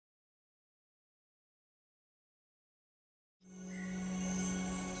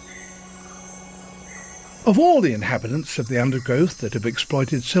Of all the inhabitants of the undergrowth that have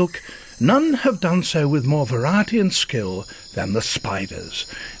exploited silk, none have done so with more variety and skill than the spiders,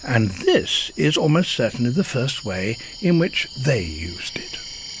 and this is almost certainly the first way in which they used it.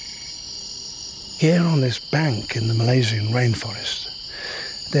 Here on this bank in the Malaysian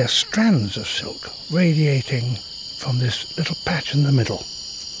rainforest, there are strands of silk radiating from this little patch in the middle.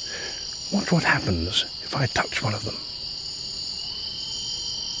 Watch what happens if I touch one of them.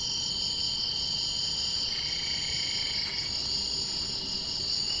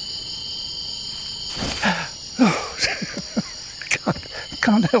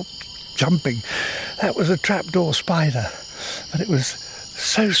 Can't help jumping. That was a trapdoor spider, but it was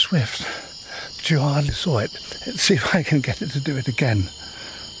so swift that you hardly saw it. Let's see if I can get it to do it again.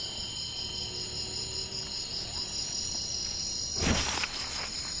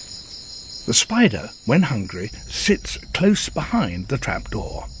 The spider, when hungry, sits close behind the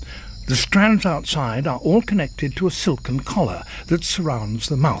trapdoor. The strands outside are all connected to a silken collar that surrounds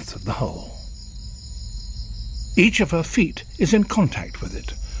the mouth of the hole. Each of her feet is in contact with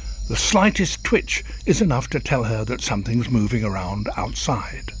it. The slightest twitch is enough to tell her that something's moving around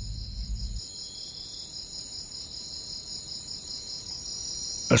outside.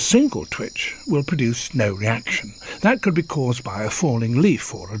 A single twitch will produce no reaction. That could be caused by a falling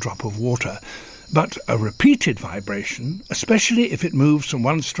leaf or a drop of water. But a repeated vibration, especially if it moves from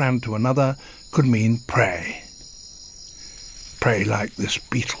one strand to another, could mean prey. Prey like this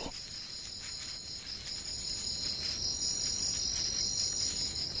beetle.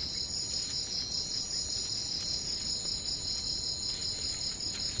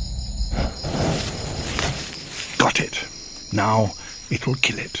 Got it. Now it will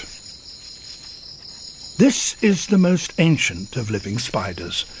kill it. This is the most ancient of living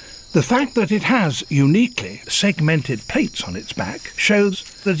spiders. The fact that it has uniquely segmented plates on its back shows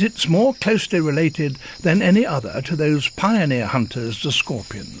that it's more closely related than any other to those pioneer hunters, the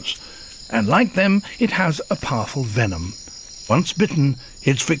scorpions. And like them, it has a powerful venom. Once bitten,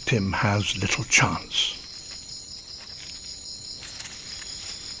 its victim has little chance.